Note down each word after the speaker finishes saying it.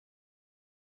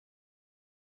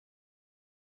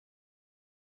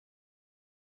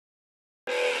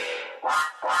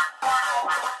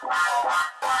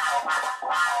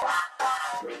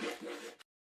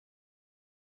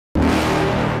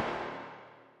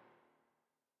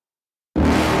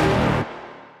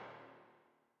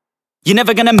You're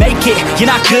never gonna make it, you're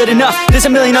not good enough. There's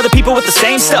a million other people with the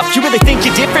same stuff. You really think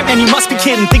you're different? Man, you must be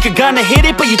kidding. Think you're gonna hit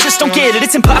it, but you just don't get it.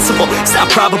 It's impossible, it's not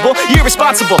probable, you're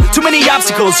irresponsible. Too many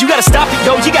obstacles, you gotta stop it,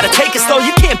 yo. You gotta take it slow,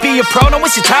 you can't be a pro. Don't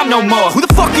waste your time no more. Who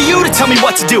the fuck are you to tell me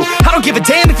what to do? I don't give a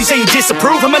damn if you say you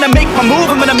disapprove. I'm gonna make my move,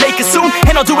 I'm gonna make it soon.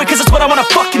 And I'll do it cause it's what I wanna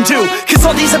fucking do. Cause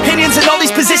all these opinions and all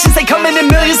these positions, they come in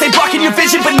millions, they blocking your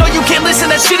vision. But no, you can't listen,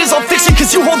 that shit is all fiction.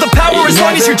 Cause you hold the power as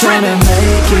long as you're driven.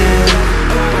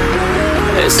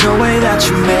 There's no way that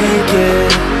you make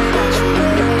it.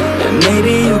 And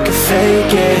maybe you can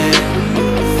fake it,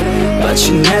 but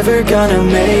you're never gonna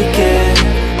make it.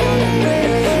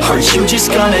 Are you just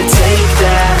gonna take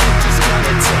that?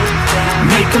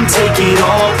 Make them take it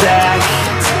all back.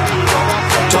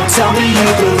 Don't tell me you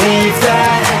believe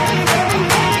that.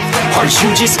 Are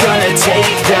you just gonna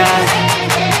take that?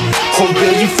 Or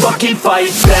will you fucking fight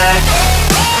back?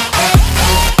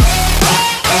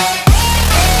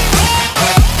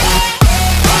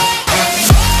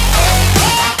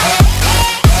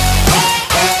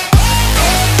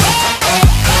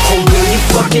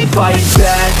 Fight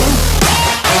back.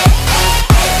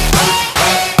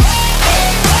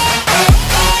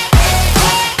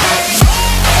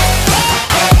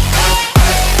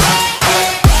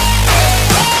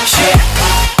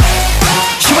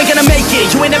 You ain't gonna make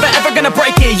it, you ain't never ever gonna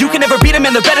break it. You can never beat them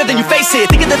and they're better than you face it.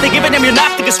 Thinking that they give a damn, you're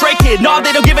not thinking straight, kid. No,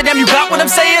 they don't give a damn, you got what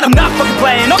I'm saying? I'm not fucking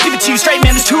playing, I'll give it to you straight,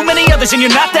 man. There's too many others and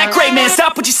you're not that great, man.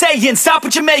 Stop what you're saying, stop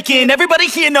what you're making. Everybody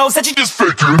here knows that you just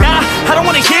faking. Nah, I don't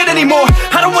wanna hear it anymore,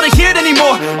 I don't wanna hear it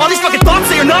anymore. All these fucking thoughts,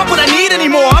 they are not what I need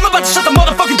anymore. I'm about to shut the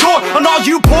motherfucking door on all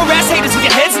you poor ass haters with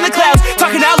your heads in the clouds,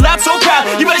 talking out loud so proud.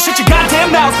 You better shut your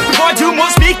goddamn mouth before I do more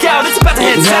speak out. It's about to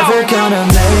head south. You're never gonna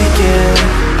make it.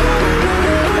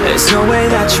 There's no way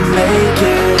that you make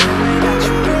it.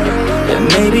 And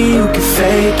maybe you can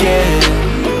fake it,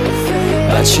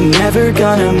 but you're never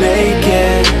gonna make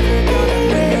it.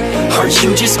 Are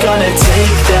you just gonna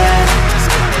take that?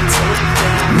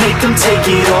 Make them take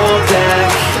it all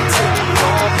back.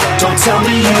 Don't tell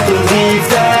me you believe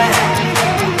that.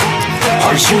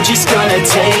 Are you just gonna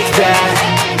take that?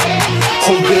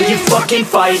 Or will you fucking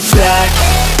fight back?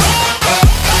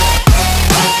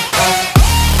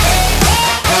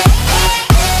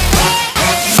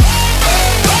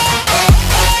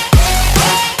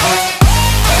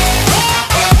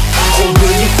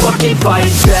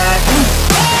 Fight